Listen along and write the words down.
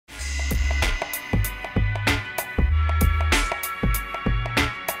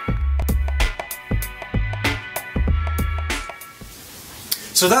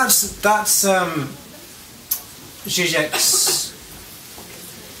So that's Zizek's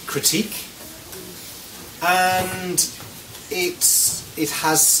critique, and it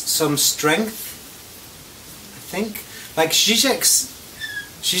has some strength, I think. Like Zizek's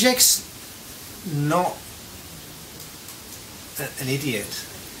not an idiot,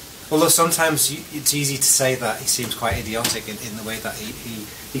 although sometimes it's easy to say that he seems quite idiotic in the way that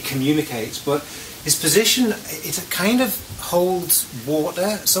he communicates, but his position, it kind of holds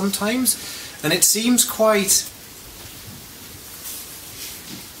water sometimes, and it seems quite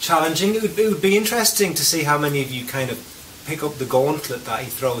challenging. It would be interesting to see how many of you kind of pick up the gauntlet that he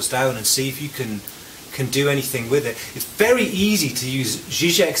throws down and see if you can do anything with it. It's very easy to use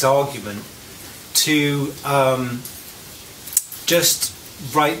Zizek's argument to just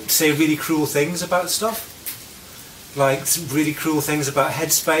say really cruel things about stuff. Like really cruel things about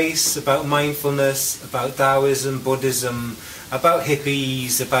headspace, about mindfulness, about Taoism, Buddhism, about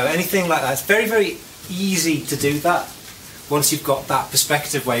hippies, about anything like that. It's very, very easy to do that once you've got that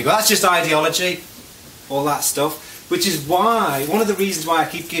perspective where you go, that's just ideology, all that stuff. Which is why, one of the reasons why I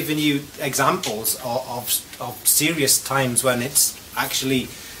keep giving you examples of serious times when it's actually,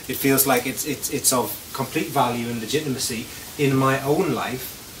 it feels like it's of complete value and legitimacy in my own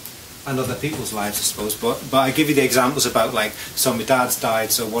life and other people's lives, I suppose. But I give you the examples about, like, so my dad's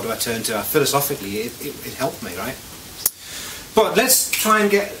died, so what do I turn to? Philosophically, it helped me, right? But let's try and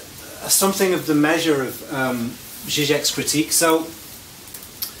get something of the measure of Zizek's critique. So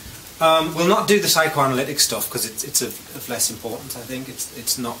we'll not do the psychoanalytic stuff because it's of less importance, I think.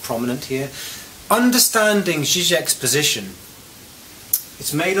 It's not prominent here. Understanding Zizek's position,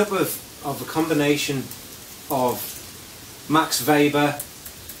 it's made up of a combination of Max Weber,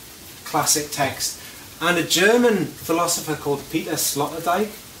 classic text, and a German philosopher called Peter Sloterdijk,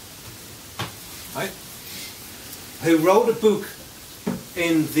 right, who wrote a book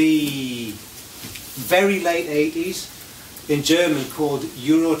in the very late 80s in German called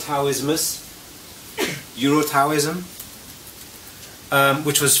Eurotaoism,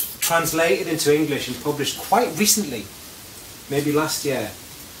 which was translated into English and published quite recently, maybe last year,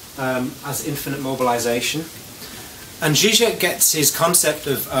 as Infinite Mobilization. And Zizek gets his concept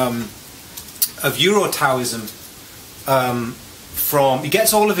of Eurotaoism from, he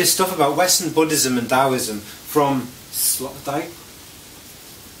gets all of his stuff about Western Buddhism and Taoism from Sloterdijk.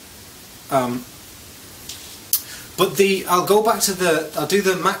 But I'll go back to I'll do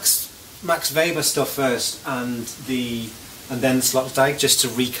the Max Weber stuff first, and then Sloterdijk, just to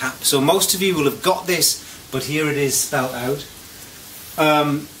recap. So most of you will have got this, but here it is spelled out.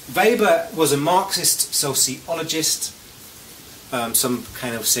 Weber was a Marxist sociologist. Some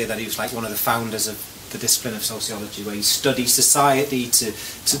kind of say that he was like one of the founders of the discipline of sociology, where he studies society to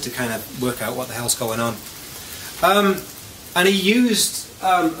kind of work out what the hell's going on. And he used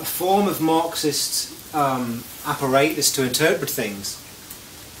a form of Marxist apparatus to interpret things,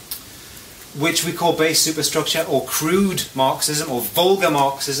 which we call base superstructure, or crude Marxism, or vulgar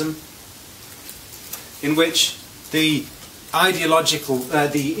Marxism, in which the ideological,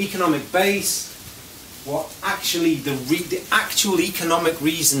 the economic base, what actually the actual economic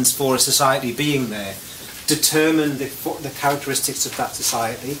reasons for a society being there, determine the characteristics of that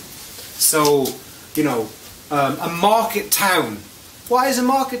society. So, you know, a market town. Why is a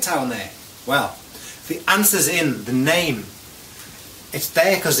market town there? Well, the answer's in the name. It's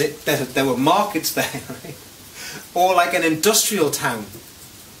there because there were markets there, right? Or like an industrial town.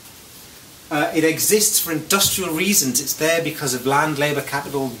 It exists for industrial reasons. It's there because of land, labour,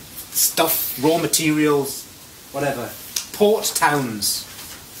 capital, stuff, raw materials, whatever. Port towns,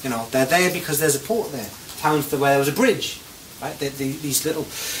 you know, they're there because there's a port there. Towns where there was a bridge, right? These little.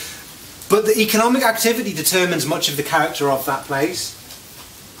 But the economic activity determines much of the character of that place.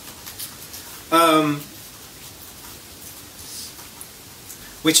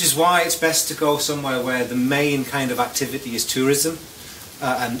 Which is why it's best to go somewhere where the main kind of activity is tourism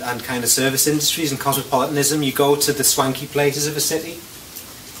and kind of service industries and cosmopolitanism. You go to the swanky places of a city.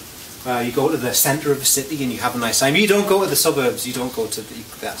 You go to the centre of a city and you have a nice time. You don't go to the suburbs. You don't go to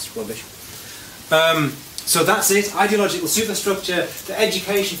that's rubbish. So that's it. Ideological superstructure, the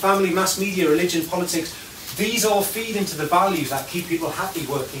education, family, mass media, religion, politics. These all feed into the values that keep people happy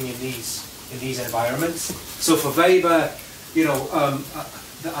working in these environments. So for Weber, you know,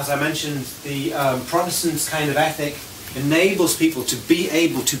 as I mentioned, the Protestants' kind of ethic enables people to be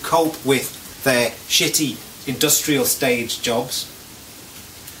able to cope with their shitty industrial stage jobs.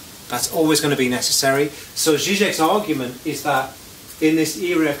 That's always going to be necessary. So Zizek's argument is that in this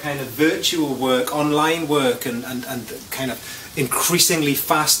era of kind of virtual work, online work, and kind of increasingly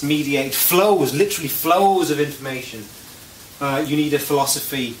fast mediated flows, literally flows of information, you need a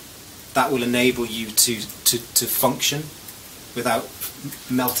philosophy that will enable you to function without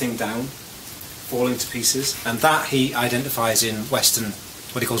melting down, falling to pieces. And that he identifies in Western,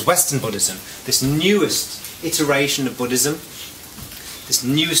 what he calls Western Buddhism, this newest iteration of Buddhism, this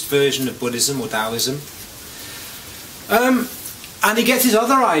newest version of Buddhism or Taoism. And he gets his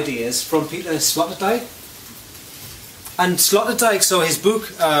other ideas from Peter Sloterdijk. And Sloterdijk, so his book,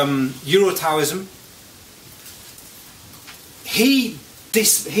 Euro-Taoism, he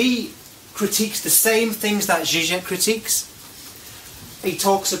critiques the same things that Zizek critiques. He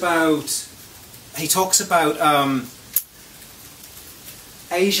talks about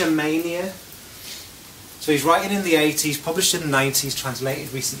Asia mania. So he's writing in the 80s, published in the 90s,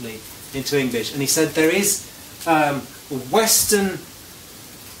 translated recently into English, and he said there is Western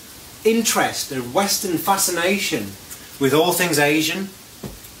interest, a Western fascination with all things Asian,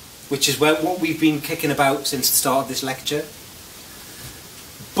 which is what we've been kicking about since the start of this lecture.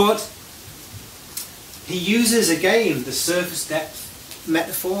 But he uses again the surface depth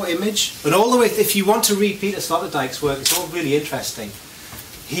metaphor image, and all the way, if you want to read Peter Sloterdijk's work, it's all really interesting.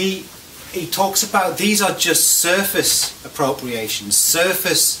 He talks about these are just surface appropriations,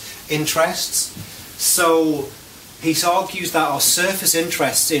 surface interests. So he argues that our surface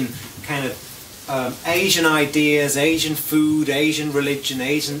interests in kind of Asian ideas, Asian food, Asian religion,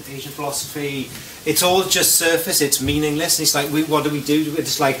 Asian philosophy, it's all just surface, it's meaningless. And it's like, what do we do?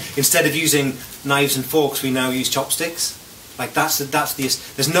 It's like, instead of using knives and forks, we now use chopsticks. Like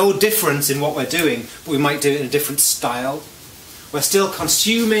there's no difference in what we're doing, but we might do it in a different style. We're still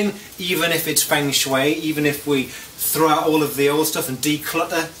consuming, even if it's feng shui, even if we throw out all of the old stuff and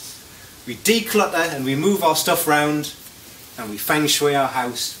declutter. We declutter and we move our stuff around and we feng shui our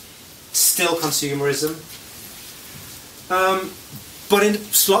house. Still consumerism. But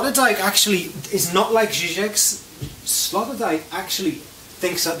Sloterdijk actually is not like Zizek's. Sloterdijk actually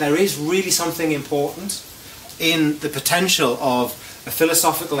thinks that there is really something important in the potential of a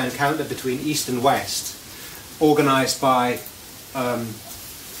philosophical encounter between East and West, organised by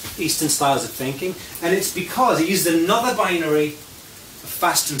Eastern styles of thinking. And it's because he uses another binary of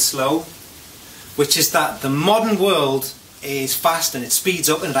fast and slow, which is that the modern world is fast and it speeds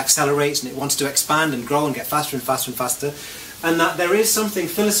up and it accelerates and it wants to expand and grow and get faster and faster and faster, and that there is something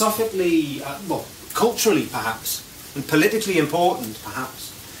philosophically, well, culturally perhaps, and politically important perhaps,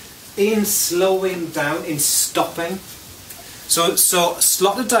 in slowing down, in stopping. So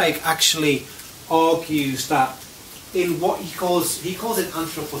Sloterdijk actually argues that in what he calls it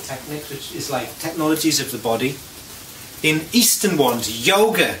anthropotechnics, which is like technologies of the body, in Eastern ones,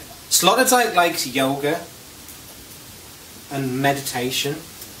 yoga. Sloterdijk likes yoga and meditation,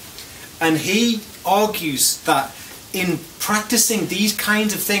 and he argues that in practicing these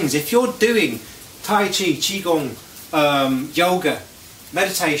kinds of things, if you're doing Tai Chi, Qigong, yoga,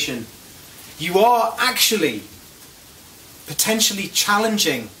 meditation, you are actually potentially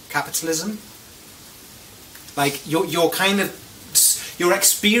challenging capitalism. Like you're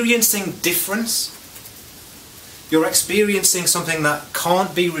experiencing difference. You're experiencing something that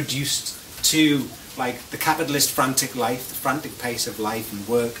can't be reduced to like the capitalist frantic life, the frantic pace of life and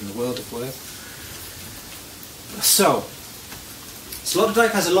work and the world of work. So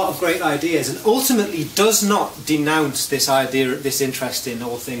Sloterdijk has a lot of great ideas and ultimately does not denounce this idea, this interest in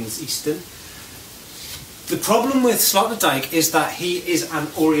all things Eastern. The problem with Sloterdijk is that he is an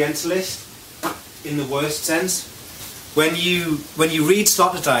Orientalist in the worst sense. When you read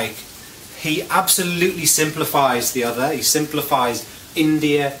Sloterdijk, he absolutely simplifies the other. He simplifies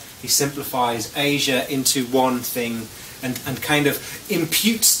India, he simplifies Asia into one thing, and kind of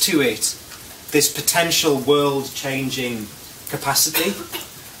imputes to it this potential world-changing capacity.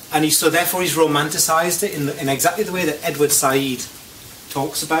 And so therefore he's romanticised it in exactly the way that Edward Said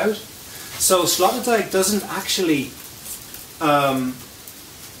talks about. So Sloterdijk doesn't actually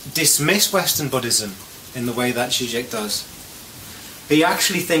dismiss Western Buddhism in the way that Zizek does. He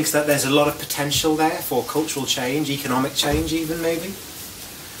actually thinks that there's a lot of potential there for cultural change, economic change even maybe.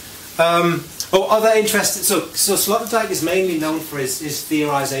 Or other interesting, so Sloterdijk is mainly known for his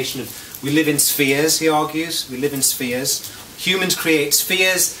theorisation of we live in spheres, he argues. We live in spheres. Humans create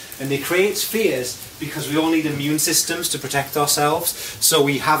spheres, and they create spheres because we all need immune systems to protect ourselves. So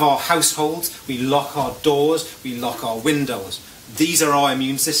we have our households, we lock our doors, we lock our windows. These are our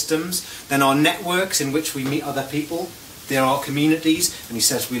immune systems. Then our networks in which we meet other people, they're our communities. And he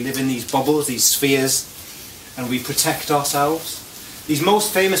says we live in these bubbles, these spheres, and we protect ourselves. He's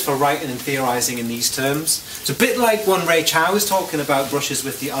most famous for writing and theorising in these terms. It's a bit like when Ray Chow was talking about brushes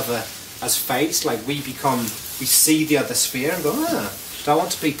with the other as face, like we see the other sphere and go, should I want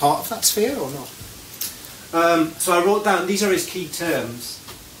to be part of that sphere or not? So I wrote down, these are his key terms,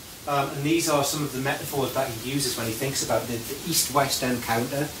 and these are some of the metaphors that he uses when he thinks about the East-West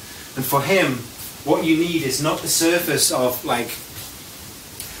encounter. And for him, what you need is not the surface of, like,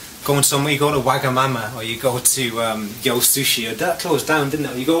 going somewhere, you go to Wagamama, or you go to Yo Sushi, or that closed down, didn't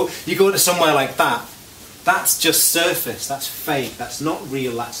it? You go to somewhere like that. That's just surface, that's fake, that's not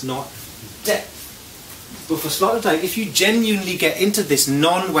real, that's not depth. But for Sloterdijk, if you genuinely get into this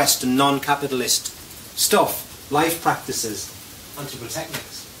non-Western, non-capitalist stuff, life practices,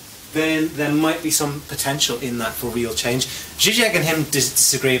 anthropotechnics, then there might be some potential in that for real change. Zizek and him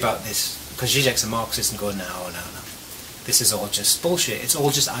disagree about this, because Zizek's a Marxist and goes, no, this is all just bullshit, it's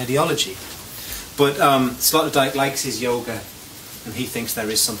all just ideology. But Sloterdijk likes his yoga, and he thinks there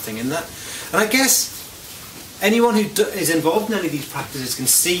is something in that. And I guess anyone who is involved in any of these practices can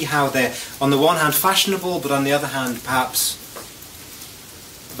see how they're, on the one hand, fashionable, but on the other hand, perhaps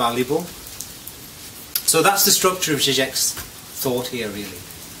valuable. So that's the structure of Zizek's thought here, really.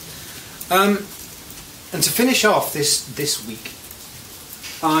 And to finish off this week,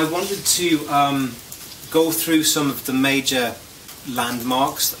 I wanted to go through some of the major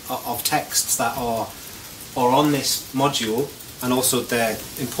landmarks of texts that are on this module, and also their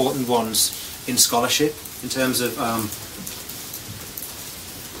important ones in scholarship, in terms of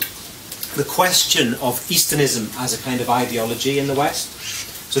the question of Easternism as a kind of ideology in the West.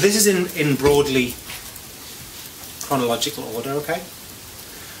 So this is in broadly chronological order, okay?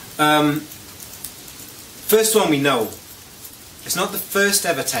 First one we know. It's not the first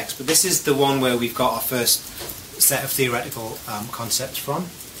ever text, but this is the one where we've got our first set of theoretical concepts from.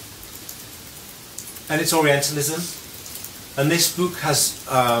 And it's Orientalism. And this book has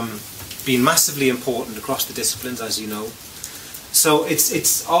been massively important across the disciplines, as you know. So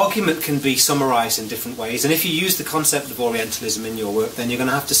its argument can be summarised in different ways, and if you use the concept of Orientalism in your work, then you're going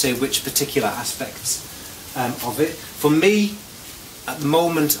to have to say which particular aspects of it. For me, at the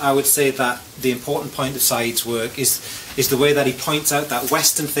moment, I would say that the important point of Said's work is the way that he points out that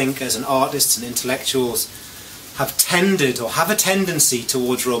Western thinkers and artists and intellectuals have tended, or have a tendency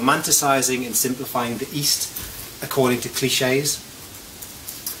towards romanticising and simplifying the East according to cliches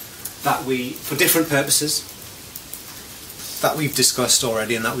that we, for different purposes, that we've discussed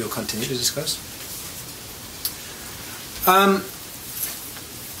already and that we'll continue to discuss. And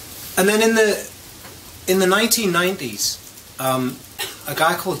then in the 1990s, a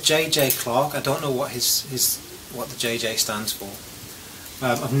guy called J.J. Clark, I don't know what what the J.J. stands for.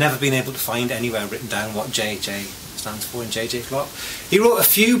 I've never been able to find anywhere written down what J.J. stands for in J.J. Clark. He wrote a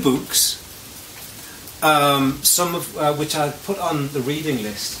few books, some of which I put on the reading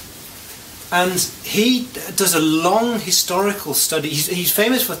list. And he does a long historical study. He's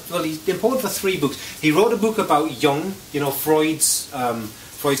famous for, well, he's important for 3 books. He wrote a book about Jung, you know, Freud's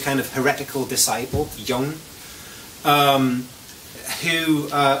kind of heretical disciple, Jung, who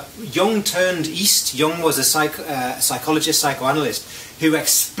Jung turned East. Jung was a psychologist, psychoanalyst, who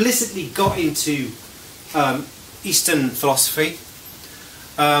explicitly got into Eastern philosophy.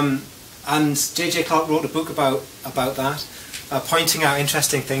 And J.J. Clark wrote a book about that. Pointing out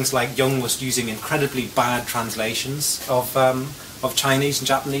interesting things like Jung was using incredibly bad translations of Chinese and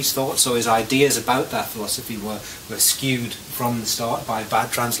Japanese thought, so his ideas about that philosophy were skewed from the start by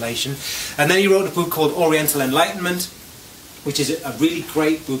bad translation. And then he wrote a book called Oriental Enlightenment, which is a really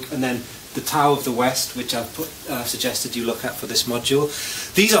great book, and then The Tao of the West, which I've suggested you look at for this module.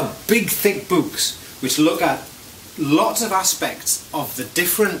 These are big, thick books which look at lots of aspects of the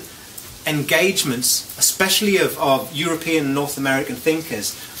different engagements, especially of European and North American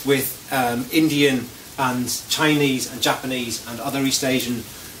thinkers with Indian and Chinese and Japanese and other East Asian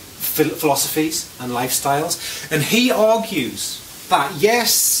philosophies and lifestyles. And he argues that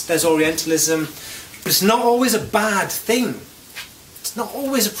yes, there's Orientalism, but it's not always a bad thing. It's not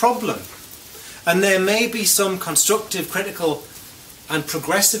always a problem. And there may be some constructive, critical and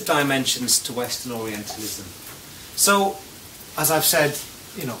progressive dimensions to Western Orientalism. So, as I've said,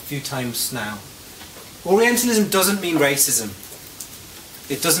 you know, a few times now, Orientalism doesn't mean racism.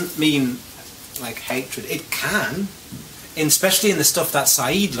 It doesn't mean like hatred. It can, especially in the stuff that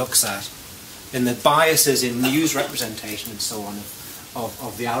Said looks at, in the biases in news representation and so on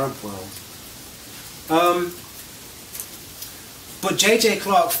of the Arab world. But J.J.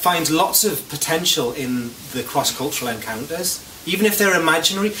 Clark finds lots of potential in the cross-cultural encounters, even if they're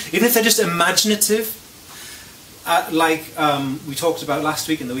imaginary, even if they're just imaginative. Like we talked about last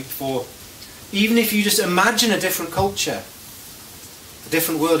week and the week before, even if you just imagine a different culture, a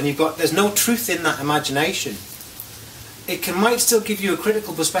different world, and there's no truth in that imagination, it might still give you a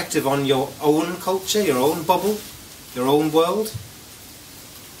critical perspective on your own culture, your own bubble, your own world.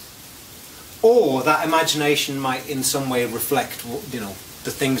 or that imagination might in some way reflect, you know,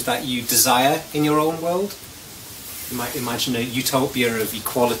 the things that you desire in your own world. You might imagine a utopia of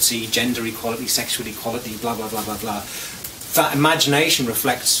equality, gender equality, sexual equality, blah blah blah blah blah. That imagination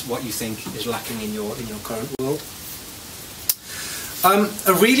reflects what you think is lacking in your current world.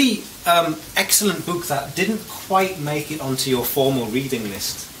 A really excellent book that didn't quite make it onto your formal reading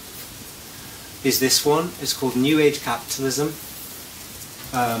list is this one. It's called New Age Capitalism.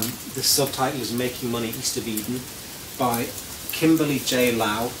 The subtitle is Making Money East of Eden by Kimberly J.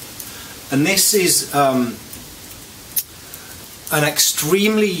 Lau. And this is an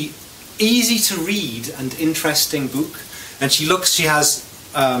extremely easy to read and interesting book. And she has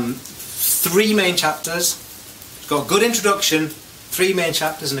 3 main chapters. It's got a good introduction, 3 main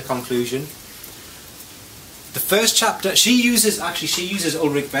chapters and a conclusion. The first chapter, she uses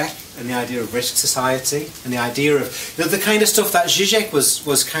Ulrich Beck and the idea of risk society and the idea of, you know, the kind of stuff that Zizek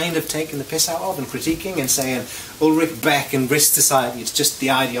was kind of taking the piss out of and critiquing and saying Ulrich Beck and risk society, it's just the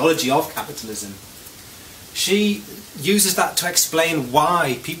ideology of capitalism. She uses that to explain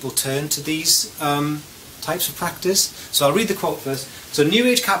why people turn to these types of practice. So I'll read the quote first. So New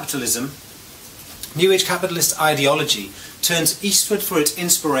Age capitalism, New Age capitalist ideology turns eastward for its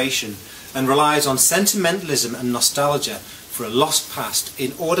inspiration and relies on sentimentalism and nostalgia for a lost past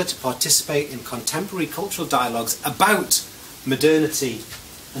in order to participate in contemporary cultural dialogues about modernity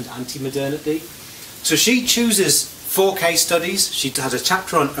and anti-modernity. So she chooses 4 case studies. She has a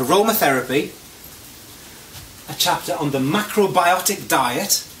chapter on aromatherapy, a chapter on the macrobiotic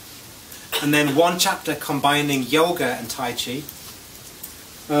diet, and then 1 chapter combining yoga and Tai Chi.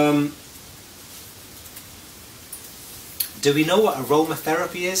 Do we know what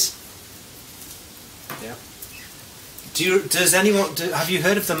aromatherapy is? Yeah. Have you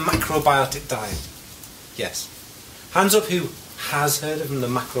heard of the macrobiotic diet? Yes. Hands up who has heard of the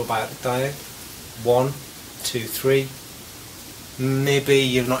macrobiotic diet. 1, 2, 3. Maybe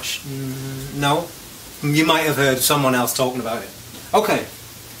you've not. No. You might have heard someone else talking about it. Okay.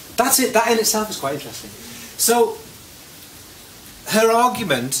 That's it. That in itself is quite interesting. So, her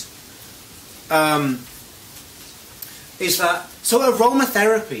argument is that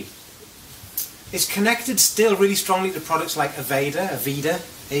aromatherapy is connected still really strongly to products like Aveda,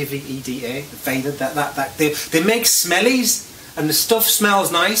 A-V-E-D-A, Aveda. They make smellies, and the stuff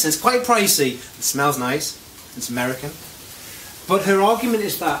smells nice, and it's quite pricey. It smells nice. It's American. But her argument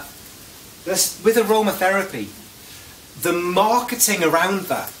is that with aromatherapy, the marketing around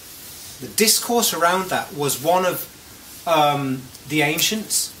that, the discourse around that was one of the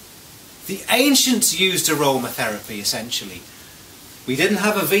ancients. The ancients used aromatherapy, essentially. We didn't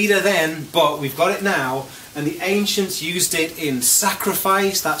have Aveda then, but we've got it now. And the ancients used it in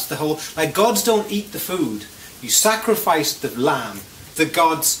sacrifice. That's the whole... Like, gods don't eat the food. You sacrifice the lamb. The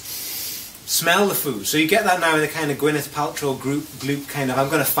gods smell the food. So you get that now in the kind of Gwyneth Paltrow group kind of, I'm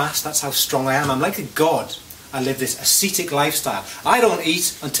going to fast, that's how strong I am. I'm like a god. I live this ascetic lifestyle. I don't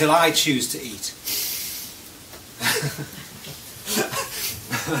eat until I choose to eat.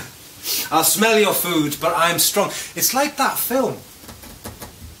 I'll smell your food, but I'm strong. It's like that film,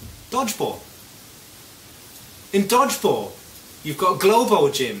 Dodgeball. In Dodgeball, you've got Globo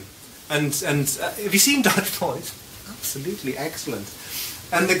Gym, and have you seen Dodgeball? It's absolutely excellent.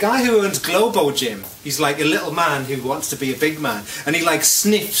 And the guy who owns Globo Gym, he's like a little man who wants to be a big man, and he like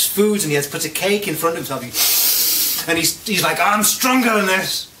sniffs foods, and he has to put a cake in front of himself, and he's like, I'm stronger than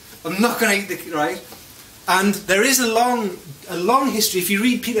this. I'm not going to eat the right. And there is a long history. If you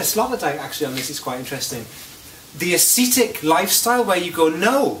read Peter Sloterdijk actually on this, it's quite interesting. The ascetic lifestyle where you go,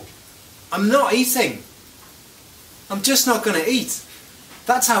 no, I'm not eating. I'm just not going to eat.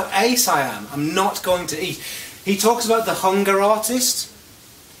 That's how ace I am. I'm not going to eat. He talks about the hunger artist.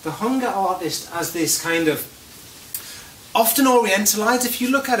 The hunger artist as this kind of often orientalized. If you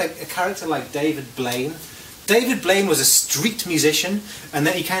look at a character like David Blaine, David Blaine was a street musician, and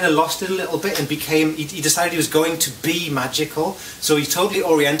then he kind of lost it a little bit and became, he decided he was going to be magical, so he totally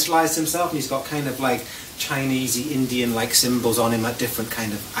orientalized himself, and he's got kind of like Chinese-y, Indian-like symbols on him at different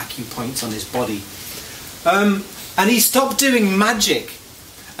kind of acupoints on his body. And he stopped doing magic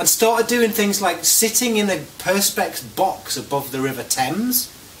and started doing things like sitting in a Perspex box above the River Thames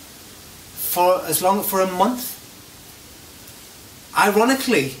for a month.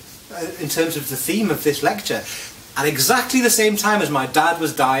 Ironically, in terms of the theme of this lecture, at exactly the same time as my dad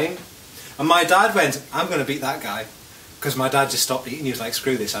was dying, and my dad went, I'm going to beat that guy, because my dad just stopped eating. He was like,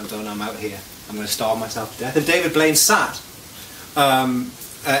 screw this, I'm done, I'm out here, I'm going to starve myself to death. And David Blaine sat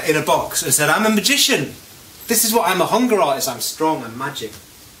in a box and said, I'm a magician, this is what I'm, a hunger artist, I'm strong, I'm magic.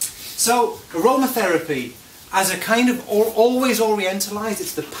 So aromatherapy as a kind of always orientalized.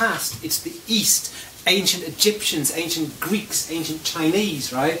 It's the past, it's the East, ancient Egyptians, ancient Greeks, ancient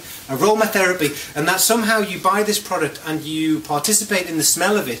Chinese, right? Aromatherapy, and that somehow you buy this product and you participate in the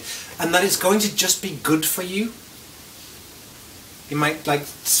smell of it, and that it's going to just be good for you. You might like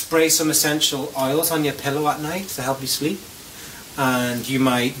spray some essential oils on your pillow at night to help you sleep. And you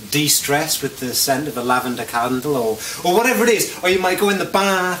might de-stress with the scent of a lavender candle or whatever it is. Or you might go in the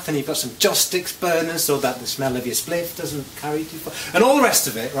bath and you've got some joss sticks burning so that the smell of your spliff doesn't carry too far. And all the rest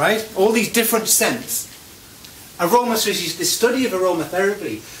of it, right? All these different scents. Aromatherapy, the study of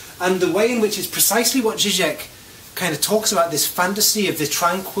aromatherapy and the way in which it's precisely what Zizek kind of talks about, this fantasy of the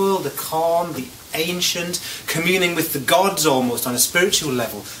tranquil, the calm, the ancient, communing with the gods almost on a spiritual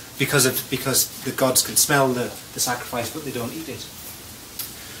level. Because the gods can smell the sacrifice, but they don't eat it.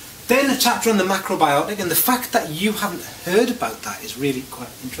 Then a chapter on the macrobiotic, and the fact that you haven't heard about that is really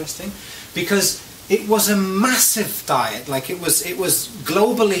quite interesting, because it was a massive diet. Like it was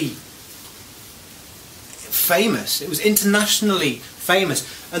globally famous. It was internationally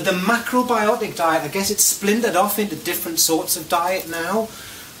famous. And the macrobiotic diet, I guess it's splintered off into different sorts of diet now,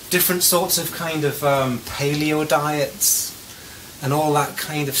 different sorts of kind of paleo diets. And all that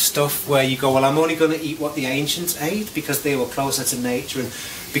kind of stuff where you go, well, I'm only going to eat what the ancients ate because they were closer to nature, and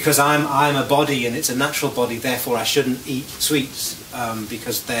because I'm a body and it's a natural body, therefore I shouldn't eat sweets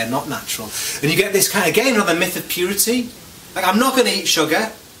because they're not natural. And you get this kind of, again, another myth of purity. Like, I'm not going to eat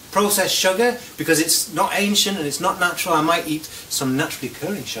sugar, processed sugar, because it's not ancient and it's not natural. I might eat some naturally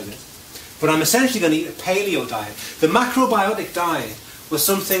occurring sugar. But I'm essentially going to eat a paleo diet. The macrobiotic diet was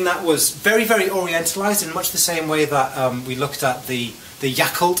something that was very, very orientalized in much the same way that we looked at the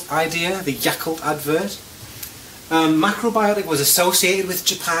Yakult idea, the Yakult advert. Macrobiotic was associated with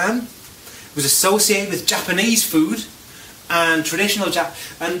Japan, was associated with Japanese food and traditional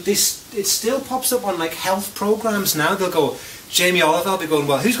and it still pops up on like health programs now. They'll go, Jamie Oliver will be going,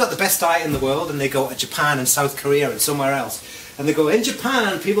 well, who's got the best diet in the world? And they go to Japan and South Korea and somewhere else. And they go, in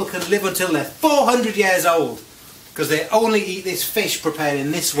Japan people can live until they're 400 years old. Because they only eat this fish prepared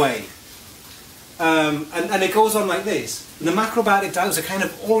in this way. And it goes on like this. And the macrobiotic diet was a kind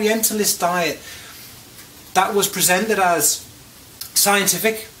of orientalist diet that was presented as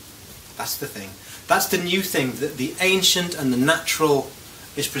scientific. That's the thing. That's the new thing. That the ancient and the natural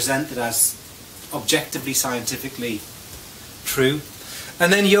is presented as objectively, scientifically true.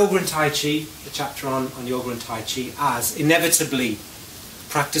 And then yoga and Tai Chi, the chapter on yoga and Tai Chi, as inevitably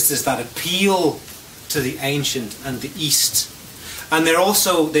practices that appeal to the ancient and the East, and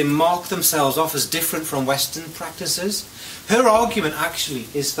they mark themselves off as different from Western practices. Her argument actually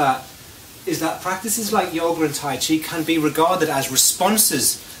is that practices like yoga and Tai Chi can be regarded as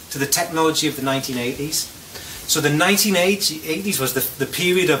responses to the technology of the 1980s. So the 1980s was the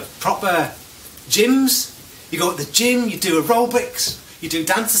period of proper gyms. You go to the gym, you do aerobics, you do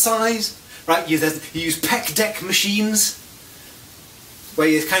dancercise, right? You use pec deck machines, where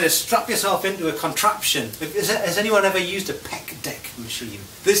you kind of strap yourself into a contraption. Has anyone ever used a pec deck machine?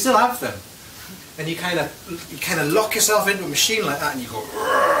 They still have them. And you kind of lock yourself into a machine like that and you go,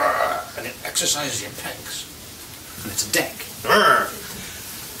 and it exercises your pecs. And it's a deck.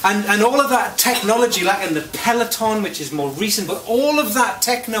 And all of that technology, like in the Peloton, which is more recent, but all of that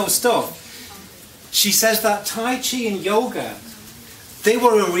techno stuff, she says that Tai Chi and yoga, they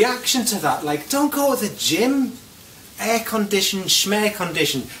were a reaction to that. Like, don't go to the gym. Air-conditioned,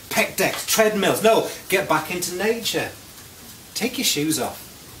 schmare-conditioned, pec decks, treadmills. No, get back into nature. Take your shoes off.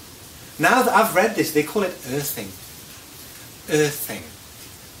 Now that I've read this, they call it earthing. Earthing.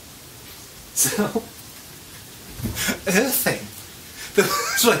 So, earthing.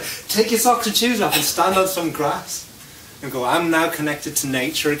 It's like, take your socks and shoes off and stand on some grass and go, I'm now connected to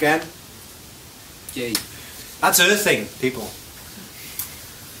nature again. Yay. That's earthing, people.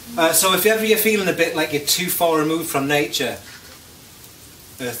 So if ever you're feeling a bit like you're too far removed from nature,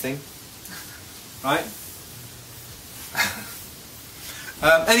 earthing, right?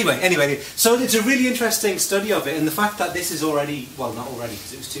 Anyway, so it's a really interesting study of it, and the fact that this is already, well, not already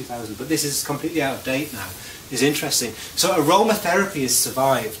because it was 2000, but this is completely out of date now, is interesting. So aromatherapy has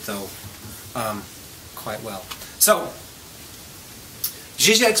survived, though, quite well. So,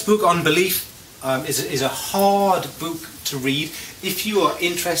 Zizek's book on belief is a hard book to read if you are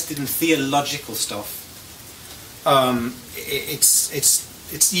interested in theological stuff.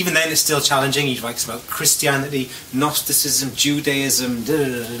 It's even then it's still challenging. He writes about Christianity, Gnosticism, Judaism.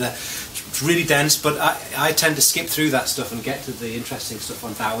 It's really dense, but I tend to skip through that stuff and get to the interesting stuff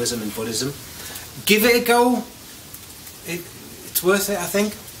on Taoism and Buddhism. Give it a go. It's worth it, I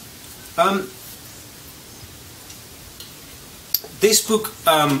think. this book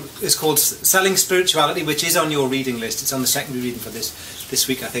is called Selling Spirituality, which is on your reading list. It's on the secondary reading for this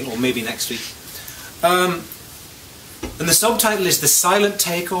week, I think, or maybe next week. And the subtitle is The Silent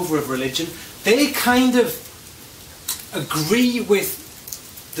Takeover of Religion. They kind of agree with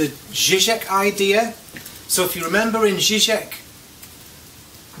the Zizek idea. So if you remember in Zizek,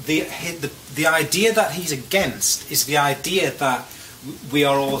 the idea that he's against is the idea that we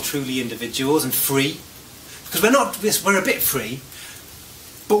are all truly individuals and free. Because we're a bit free,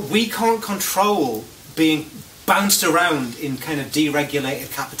 but we can't control being bounced around in kind of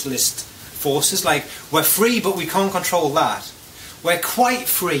deregulated capitalist forces. Like, we're free, but we can't control that. We're quite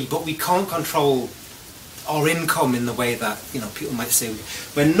free, but we can't control our income in the way that, people might say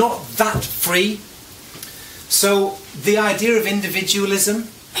we're not that free. So the idea of individualism,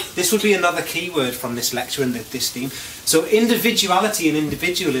 this would be another keyword from this lecture and this theme. So individuality and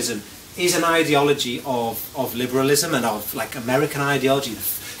individualism is an ideology of liberalism and of like American ideology, the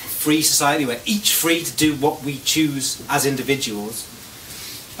free society where each free to do what we choose as individuals.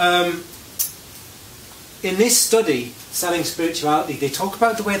 In this study, Selling Spirituality, they talk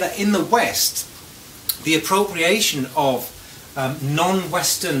about the way that in the West, the appropriation of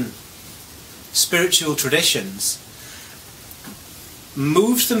non-Western spiritual traditions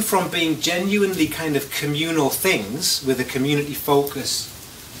moves them from being genuinely kind of communal things with a community focus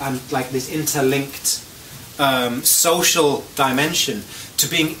and like this interlinked social dimension to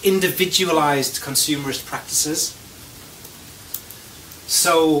being individualized consumerist practices.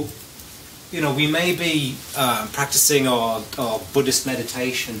 So, we may be practicing our Buddhist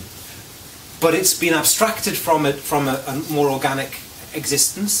meditation, but it's been abstracted from a more organic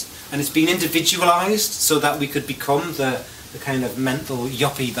existence, and it's been individualized so that we could become the kind of mental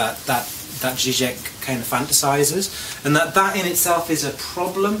yuppie that Zizek kind of fantasizes, and that in itself is a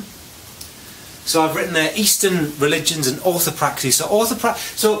problem. So I've written there Eastern religions and orthopraxy.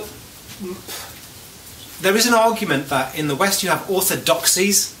 So there is an argument that in the West you have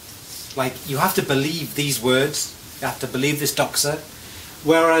orthodoxies, like you have to believe these words, you have to believe this doxa,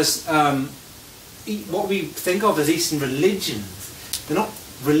 whereas what we think of as Eastern religions, they're not.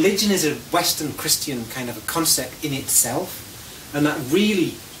 Religion is a Western Christian kind of a concept in itself, and that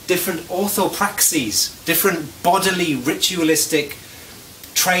really different orthopraxies, different bodily ritualistic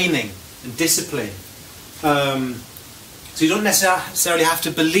training and discipline. So you don't necessarily have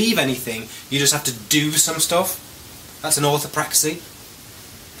to believe anything, you just have to do some stuff. That's an orthopraxy.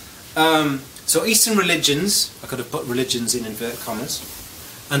 So Eastern religions, I could have put religions in inverted commas,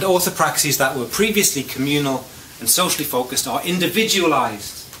 and orthopraxies that were previously communal and socially focused are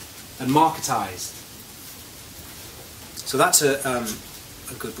individualized and marketized. So that's a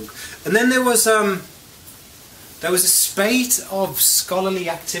good book. And then there was a spate of scholarly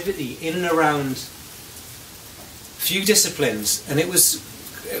activity in and around few disciplines, and it was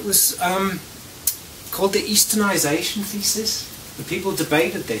called the Easternization thesis. And people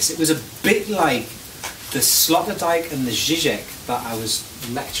debated this. It was a bit like the Sloterdijk and the Zizek that I was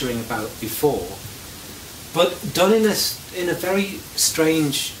lecturing about before, but done in a very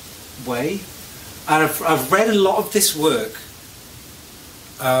strange way. And I've read a lot of this work,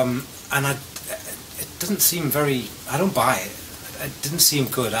 and it doesn't seem very. I don't buy it. It didn't seem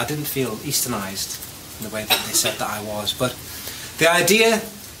good. I didn't feel Easternized in the way that they said that I was. But the idea,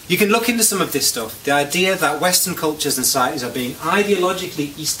 you can look into some of this stuff. The idea that Western cultures and societies are being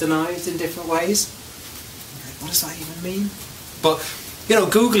ideologically Easternized in different ways. What does that even mean? But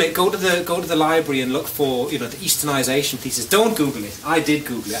Google it. Go to the library and look for the Easternization thesis. Don't Google it. I did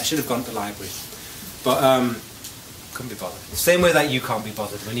Google it. I should have gone to the library, but couldn't be bothered. The same way that you can't be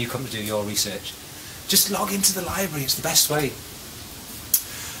bothered when you come to do your research. Just log into the library. It's the best way.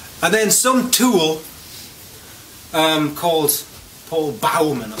 And then some tool called Paul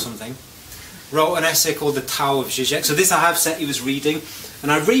Baumann or something wrote an essay called The Tao of Zizek. So this I have said he was reading,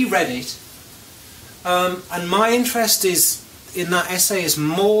 and I reread it. And my interest in that essay is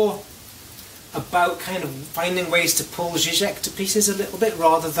more about kind of finding ways to pull Zizek to pieces a little bit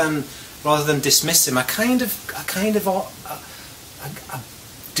rather than dismiss him. I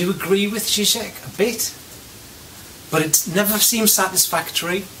do agree with Zizek a bit, but it never seems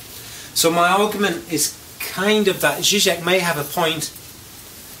satisfactory. So my argument is kind of that Zizek may have a point,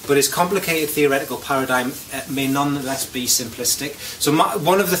 but his complicated theoretical paradigm may nonetheless be simplistic. So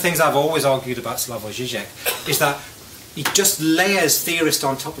one of the things I've always argued about Slavoj Zizek is that he just layers theorist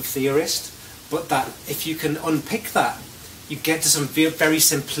on top of theorist, but that if you can unpick that, you get to some very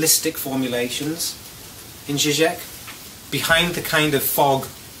simplistic formulations in Zizek, behind the kind of fog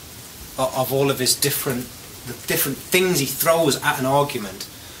of all of his different things he throws at an argument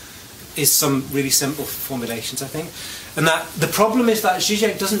is some really simple formulations, I think. And that the problem is that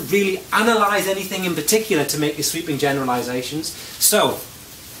Zizek doesn't really analyze anything in particular to make his sweeping generalizations. So,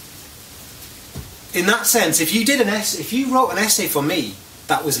 in that sense, if you wrote an essay for me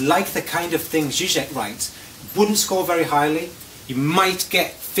that was like the kind of thing Zizek writes, wouldn't score very highly. You might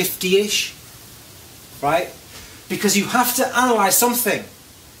get 50-ish, right? Because you have to analyze something.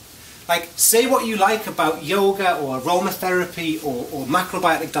 Like, say what you like about yoga or aromatherapy or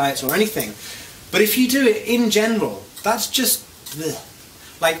macrobiotic diets or anything, but if you do it in general, that's just bleh.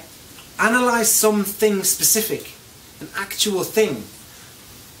 Like, analyze something specific, an actual thing.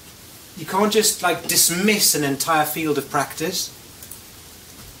 You can't just like dismiss an entire field of practice.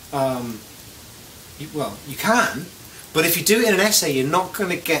 Well, you can, but if you do it in an essay, you're not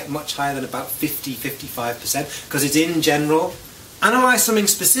going to get much higher than about 50-55% because it's in general. Analyze something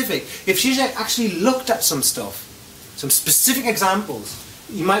specific. If Zizek actually looked at some stuff, some specific examples,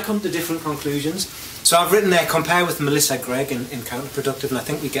 you might come to different conclusions. So I've written there, compare with Melissa Gregg in Counterproductive, and I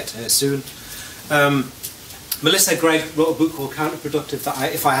think we get to her soon. Melissa Gregg wrote a book called Counterproductive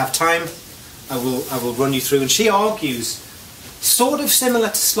that if I have time, I will run you through. And she argues, sort of similar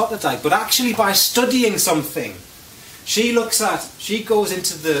to Sloterdijk, but actually by studying something. She goes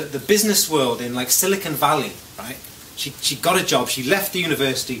into the business world in like Silicon Valley, right? She got a job, she left the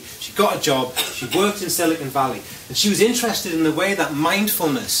university, she got a job, she worked in Silicon Valley, and she was interested in the way that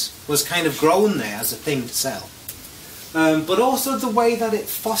mindfulness was kind of grown there as a thing to sell. But also the way that it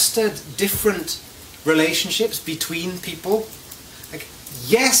fostered different relationships between people. Like,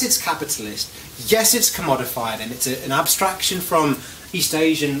 yes, it's capitalist, yes, it's commodified, and it's an abstraction from East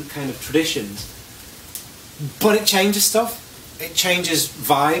Asian kind of traditions, but it changes stuff. It changes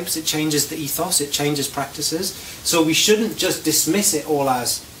vibes, it changes the ethos, it changes practices. So we shouldn't just dismiss it all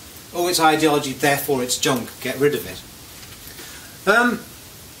as, oh, it's ideology, therefore it's junk, get rid of it.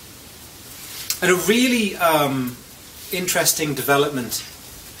 And a really interesting development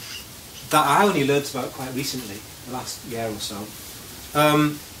that I only learned about quite recently, the last year or so,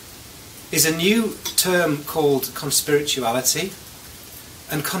 is a new term called conspirituality.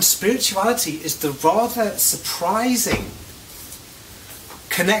 And conspirituality is the rather surprising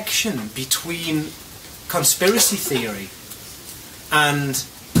connection between conspiracy theory and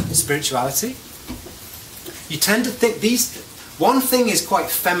spirituality. You tend to think one thing is quite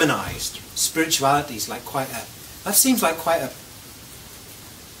feminized. Spirituality is like that seems like quite a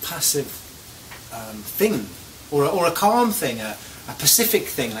passive thing, or a calm thing, a pacific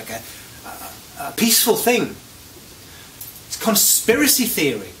thing, like a peaceful thing. It's conspiracy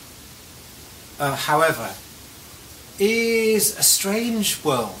theory, however, is a strange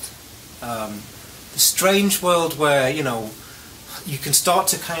world. A strange world where, you know, you can start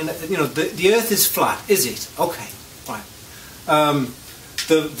to kind of, you know, the earth is flat, is it? Okay, right.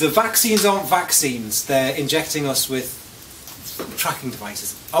 The vaccines aren't vaccines, they're injecting us with tracking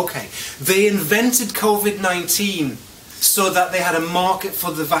devices. Okay. They invented COVID-19 so that they had a market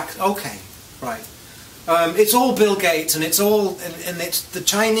for the vaccine. Okay, right. It's all Bill Gates, and it's the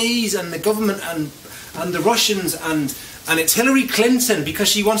Chinese and the government and the Russians and it's Hillary Clinton because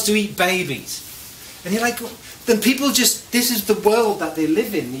she wants to eat babies. And you're like, then people just, this is the world that they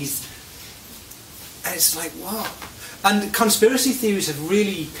live in. It's like, wow. And conspiracy theories have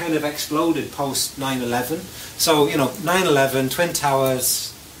really kind of exploded post 9/11. So, you know, 9/11, Twin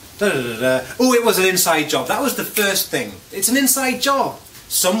Towers, oh, it was an inside job. That was the first thing. It's an inside job.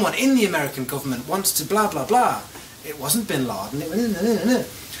 Someone in the American government wants to blah, blah, blah. It wasn't Bin Laden.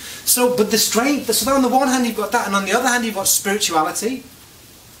 So, but so on the one hand you've got that, and on the other hand you've got spirituality.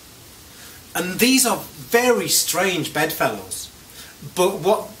 And these are very strange bedfellows. But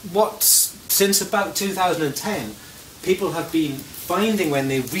what since about 2010, people have been finding when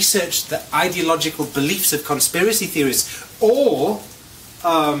they research the ideological beliefs of conspiracy theorists or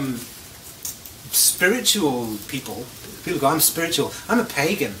spiritual people go, I'm spiritual, I'm a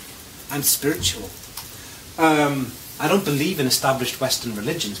pagan, I'm spiritual. I don't believe in established Western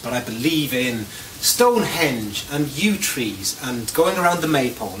religions, but I believe in Stonehenge and yew trees and going around the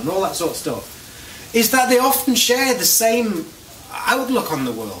maypole and all that sort of stuff, is that they often share the same outlook on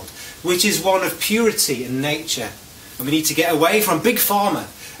the world, which is one of purity and nature. And we need to get away from Big Pharma.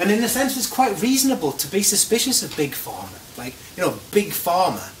 And in a sense, it's quite reasonable to be suspicious of Big Pharma. Like, you know, Big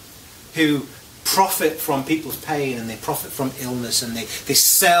Pharma, who profit from people's pain and they profit from illness and they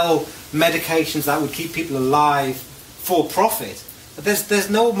sell medications that would keep people alive for profit. But there's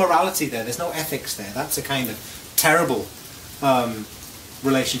no morality there, there's no ethics there. That's a kind of terrible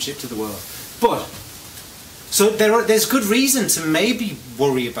relationship to the world. But, so there's good reason to maybe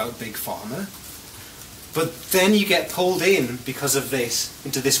worry about Big Pharma, but then you get pulled in because of this,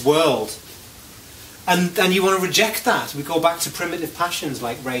 into this world. And you want to reject that. We go back to primitive passions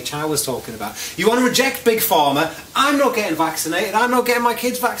like Ray Chow was talking about. You want to reject Big Pharma. I'm not getting vaccinated. I'm not getting my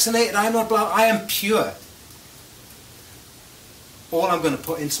kids vaccinated. I'm not blah. I am pure. All I'm going to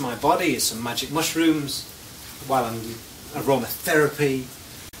put into my body is some magic mushrooms while I'm aromatherapy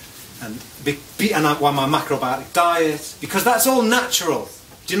and while my macrobiotic diet, because that's all natural.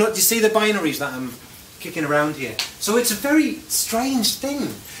 Do you see the binaries that I'm kicking around here? So it's a very strange thing.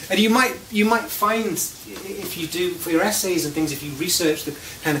 And you might find, if you do for your essays and things, if you research the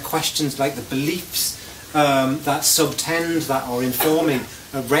kind of questions like the beliefs that subtend, that are informing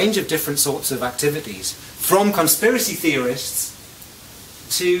a range of different sorts of activities, from conspiracy theorists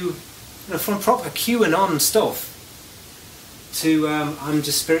to, from proper QAnon stuff to I'm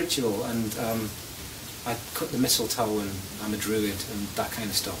just spiritual and I cut the mistletoe and I'm a druid and that kind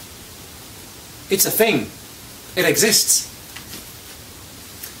of stuff. It's a thing. It exists.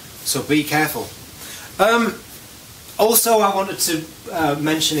 So be careful. Also, I wanted to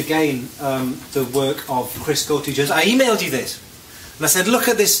mention again the work of Chris Gotu-Jones. I emailed you this, and I said, look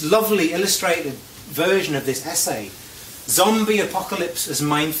at this lovely illustrated version of this essay, Zombie Apocalypse as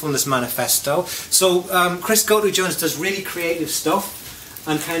Mindfulness Manifesto. So Chris Gotu-Jones does really creative stuff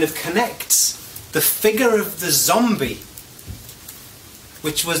and kind of connects the figure of the zombie,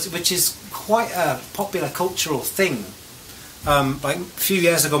 which is quite a popular cultural thing. Like a few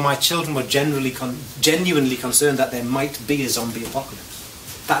years ago, my children were genuinely concerned that there might be a zombie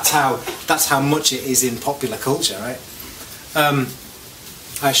apocalypse. That's how much it is in popular culture, right?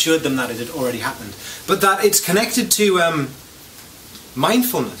 I assured them that it had already happened, but that it's connected to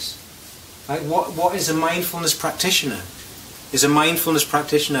mindfulness. Like, what is a mindfulness practitioner? Is a mindfulness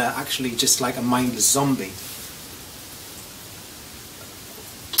practitioner actually just like a mindless zombie?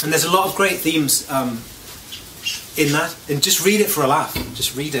 And there's a lot of great themes in that, and just read it for a laugh.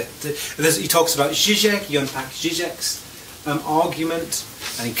 Just read it. He talks about Zizek. He unpacks Zizek's argument,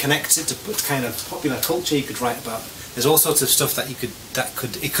 and he connects it to kind of popular culture. You could write about. There's all sorts of stuff that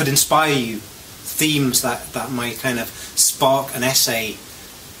it could inspire you, themes that might kind of spark an essay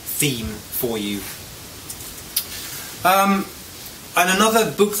theme for you. And another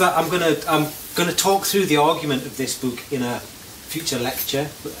book that I'm gonna talk through the argument of this book in a future lecture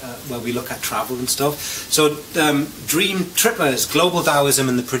where we look at travel and stuff. So Dream Trippers, Global Taoism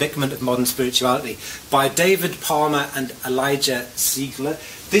and the Predicament of Modern Spirituality by David Palmer and Elijah Siegler.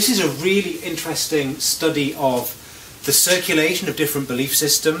 This is a really interesting study of the circulation of different belief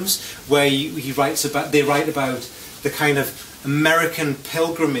systems, where they write about the kind of American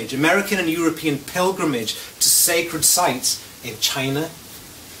and European pilgrimage to sacred sites in China,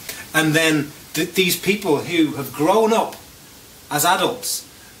 and then these people who have grown up as adults,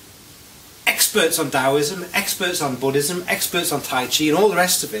 experts on Taoism, experts on Buddhism, experts on Tai Chi and all the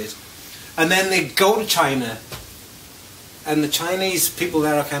rest of it, and then they go to China, and the Chinese people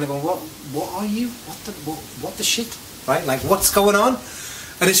there are kind of going, what are you? What the shit? Right? Like, what's going on?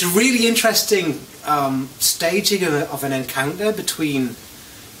 And it's a really interesting staging of an encounter between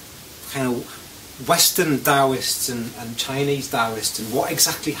kind of Western Taoists and Chinese Taoists, and what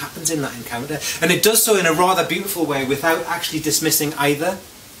exactly happens in that encounter. And it does so in a rather beautiful way without actually dismissing either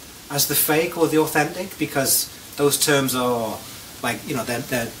as the fake or the authentic, because those terms are like,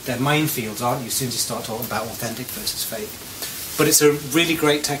 they're minefields, aren't you, as soon as you start talking about authentic versus fake. But it's a really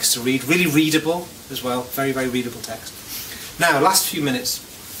great text to read, really readable as well, very, very readable text. Now, last few minutes.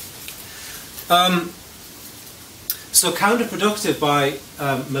 So Counterproductive by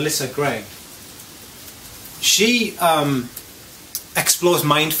Melissa Gregg. She explores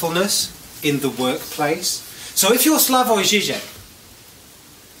mindfulness in the workplace. So if you're Slavoj Žižek,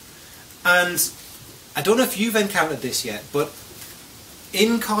 and I don't know if you've encountered this yet, but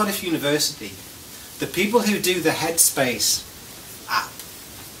in Cardiff University, the people who do the Headspace app,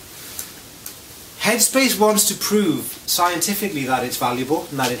 Headspace wants to prove scientifically that it's valuable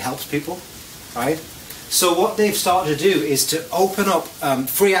and that it helps people, right? So what they've started to do is to open up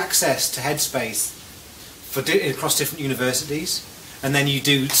free access to Headspace across different universities, and then you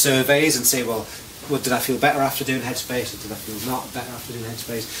do surveys and say, well, did I feel better after doing Headspace, or did I feel not better after doing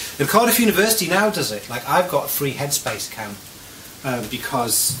Headspace? And Cardiff University now does it. Like, I've got a free Headspace account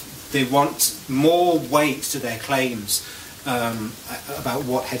because they want more weight to their claims about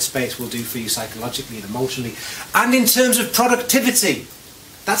what Headspace will do for you psychologically and emotionally, and in terms of productivity.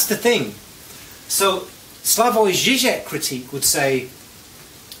 That's the thing. So Slavoj Žižek critique would say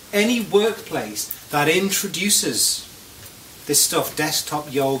any workplace that introduces this stuff,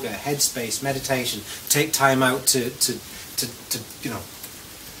 desktop yoga, Headspace, meditation, take time out to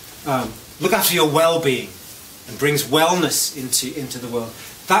look after your well-being and brings wellness into the world,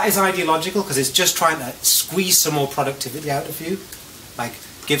 that is ideological because it's just trying to squeeze some more productivity out of you. Like,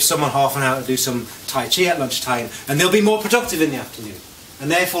 give someone half an hour to do some Tai Chi at lunchtime and they'll be more productive in the afternoon. And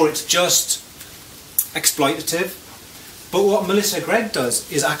therefore it's just exploitative. But what Melissa Gregg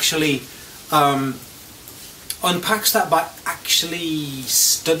does is actually unpacks that by actually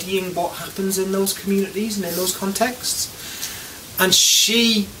studying what happens in those communities and in those contexts. And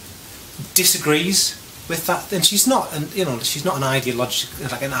she disagrees with that, and she's not an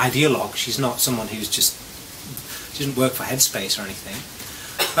ideologue. She's not someone who's just, she doesn't work for Headspace or anything.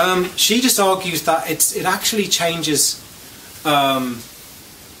 She just argues that it actually changes.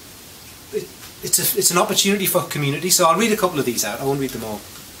 It's an opportunity for community. So I'll read a couple of these out. I won't read them all.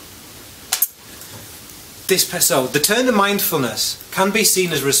 So the turn to mindfulness can be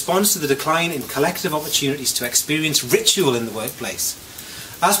seen as a response to the decline in collective opportunities to experience ritual in the workplace.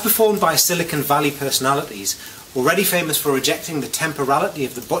 As performed by Silicon Valley personalities, already famous for rejecting the temporality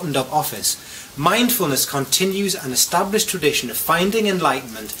of the buttoned-up office, mindfulness continues an established tradition of finding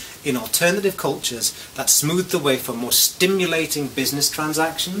enlightenment in alternative cultures that smooth the way for more stimulating business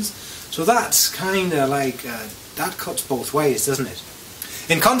transactions. So that's kind of like, that cuts both ways, doesn't it?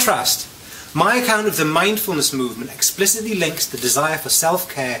 In contrast, my account of the mindfulness movement explicitly links the desire for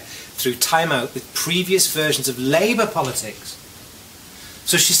self-care through time out with previous versions of labour politics.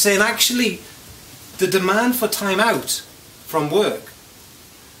 So she's saying actually the demand for time out from work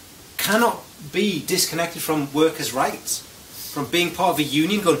cannot be disconnected from workers' rights, from being part of a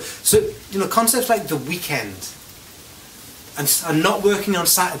union. So, concepts like the weekend and not working on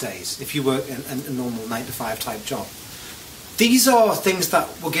Saturdays if you work in a normal 9-to-5 type job. These are things that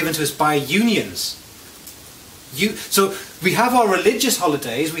were given to us by unions. So we have our religious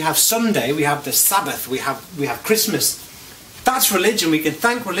holidays, we have Sunday, we have the Sabbath, we have Christmas. That's religion, we can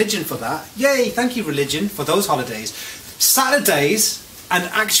thank religion for that. Yay, thank you religion for those holidays. Saturdays and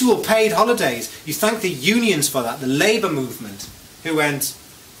actual paid holidays, you thank the unions for that, the labour movement, who went,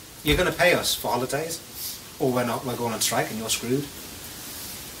 you're going to pay us for holidays, or we're not, we're going on strike and you're screwed.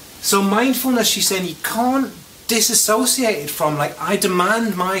 So mindfulness, she's saying, you can't disassociate it from, like, I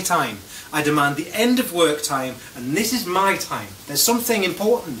demand my time. I demand the end of work time, and this is my time. There's something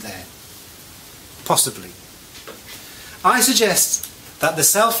important there. Possibly. I suggest that the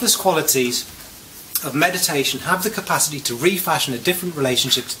selfless qualities of meditation have the capacity to refashion a different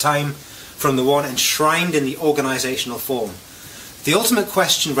relationship to time from the one enshrined in the organisational form. The ultimate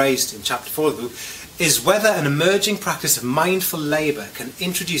question raised in chapter 4 of the book is whether an emerging practice of mindful labour can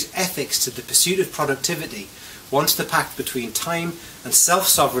introduce ethics to the pursuit of productivity once the pact between time and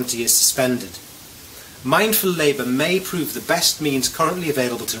self-sovereignty is suspended. Mindful labour may prove the best means currently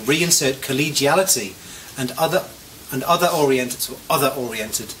available to reinsert collegiality and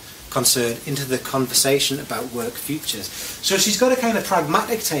other-oriented concern into the conversation about work futures. So she's got a kind of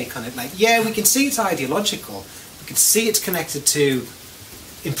pragmatic take on it, like, yeah, we can see it's ideological, we can see it's connected to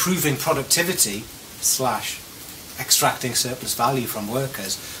improving productivity / extracting surplus value from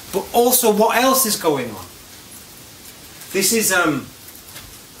workers, but also what else is going on? This is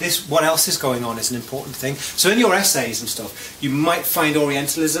what else is going on is an important thing. So in your essays and stuff, you might find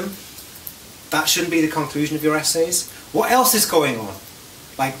Orientalism. That shouldn't be the conclusion of your essays. What else is going on?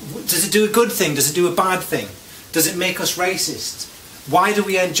 Like, does it do a good thing? Does it do a bad thing? Does it make us racist? Why do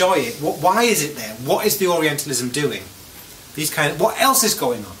we enjoy it? Why is it there? What is the Orientalism doing? What else is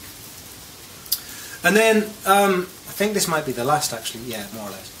going on? And then, I think this might be the last actually, yeah, more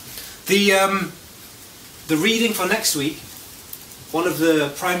or less. The reading for next week, one of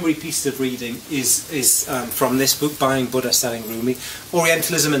the primary pieces of reading is from this book, Buying Buddha, Selling Rumi,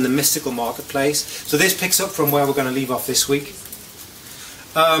 Orientalism in the Mystical Marketplace. So this picks up from where we're going to leave off this week.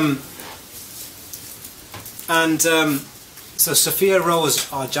 So Sophia Rose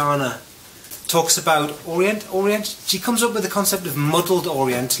Arjana talks about she comes up with the concept of muddled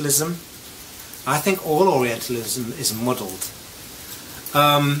Orientalism. I think all Orientalism is muddled.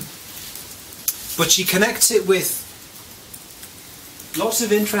 But she connects it with lots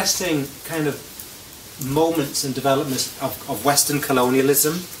of interesting kind of moments and developments of Western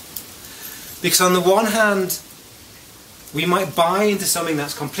colonialism. Because on the one hand, we might buy into something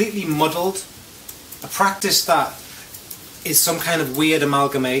that's completely muddled, a practice that is some kind of weird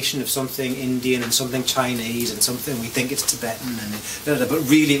amalgamation of something Indian and something Chinese and something we think it's Tibetan, but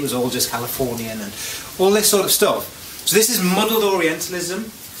really it was all just Californian and all this sort of stuff. So this is muddled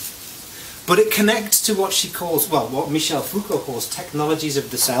Orientalism, but it connects to what she calls, well, what Michel Foucault calls technologies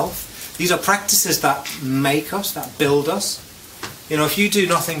of the self. These are practices that make us, that build us. You know, if you do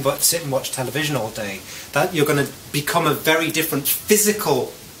nothing but sit and watch television all day, that you're going to become a very different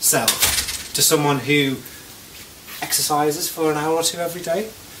physical self to someone who exercises for an hour or two every day.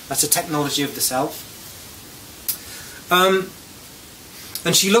 That's a technology of the self.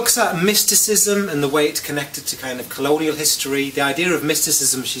 And she looks at mysticism and the way it's connected to kind of colonial history. The idea of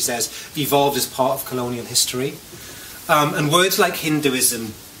mysticism, she says, evolved as part of colonial history. And words like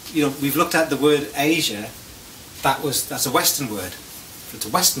Hinduism, you know, we've looked at the word Asia. That's a Western word. It's a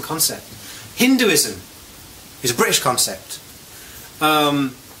Western concept. Hinduism is a British concept.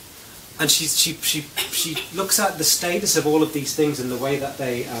 And she looks at the status of all of these things and the way that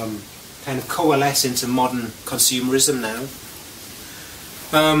they kind of coalesce into modern consumerism now.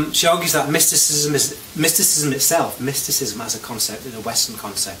 She argues that mysticism itself, mysticism as a concept, is a Western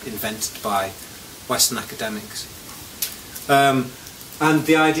concept invented by Western academics. And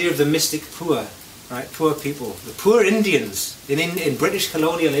the idea of the mystic poor, right? Poor people, the poor Indians in British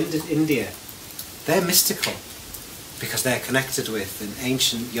colonial India, they're mystical because they're connected with an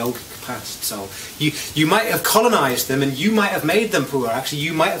ancient yogic past. So you might have colonized them and you might have made them poor. Actually,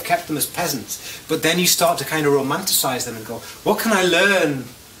 you might have kept them as peasants. But then you start to kind of romanticize them and go, what can I learn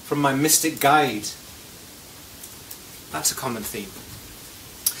from my mystic guide? That's a common theme.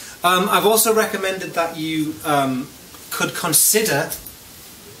 I've also recommended that you could consider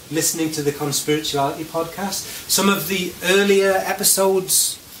listening to the Conspirituality podcast. Some of the earlier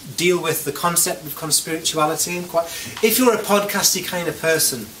episodes deal with the concept of conspirituality. And if you're a podcasty kind of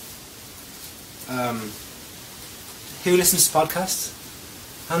person, who listens to podcasts?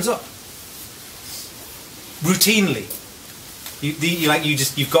 Hands up. Routinely.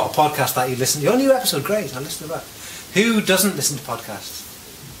 You've got a podcast that you listen to. Your new episode, great, I'll listen to that. Who doesn't listen to podcasts?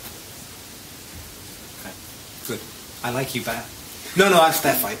 Okay, good. I like you better. No,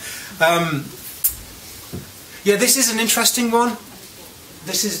 they're fine. Yeah, this is an interesting one.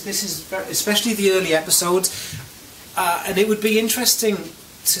 This is very, especially the early episodes, and it would be interesting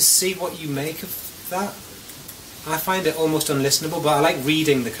to see what you make of that. I find it almost unlistenable, but I like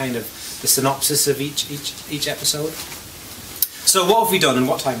reading the kind of the synopsis of each episode. So what have we done, and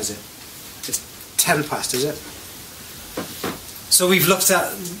what time is it? It's 10 past, is it? So we've looked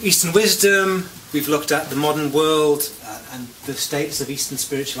at Eastern wisdom, we've looked at the modern world, and the status of Eastern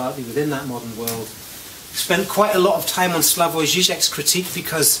spirituality within that modern world. Spent quite a lot of time on Slavoj Žižek's critique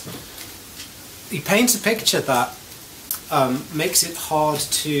because he paints a picture that makes it hard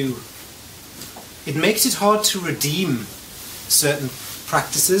to redeem certain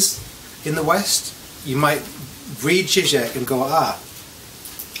practices in the West. You might read Žižek and go,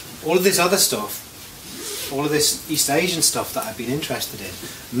 all of this other stuff, all of this East Asian stuff that I've been interested in,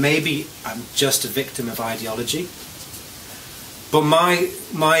 maybe I'm just a victim of ideology. But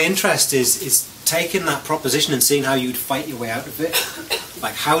my interest is taking that proposition and seeing how you'd fight your way out of it.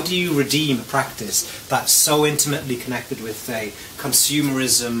 Like, how do you redeem a practice that's so intimately connected with, say,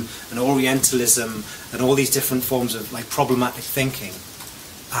 consumerism and Orientalism and all these different forms of like problematic thinking,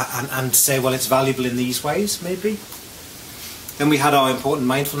 and say, well, it's valuable in these ways, maybe. Then we had our important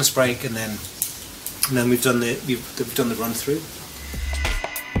mindfulness break, and then we've done the run through.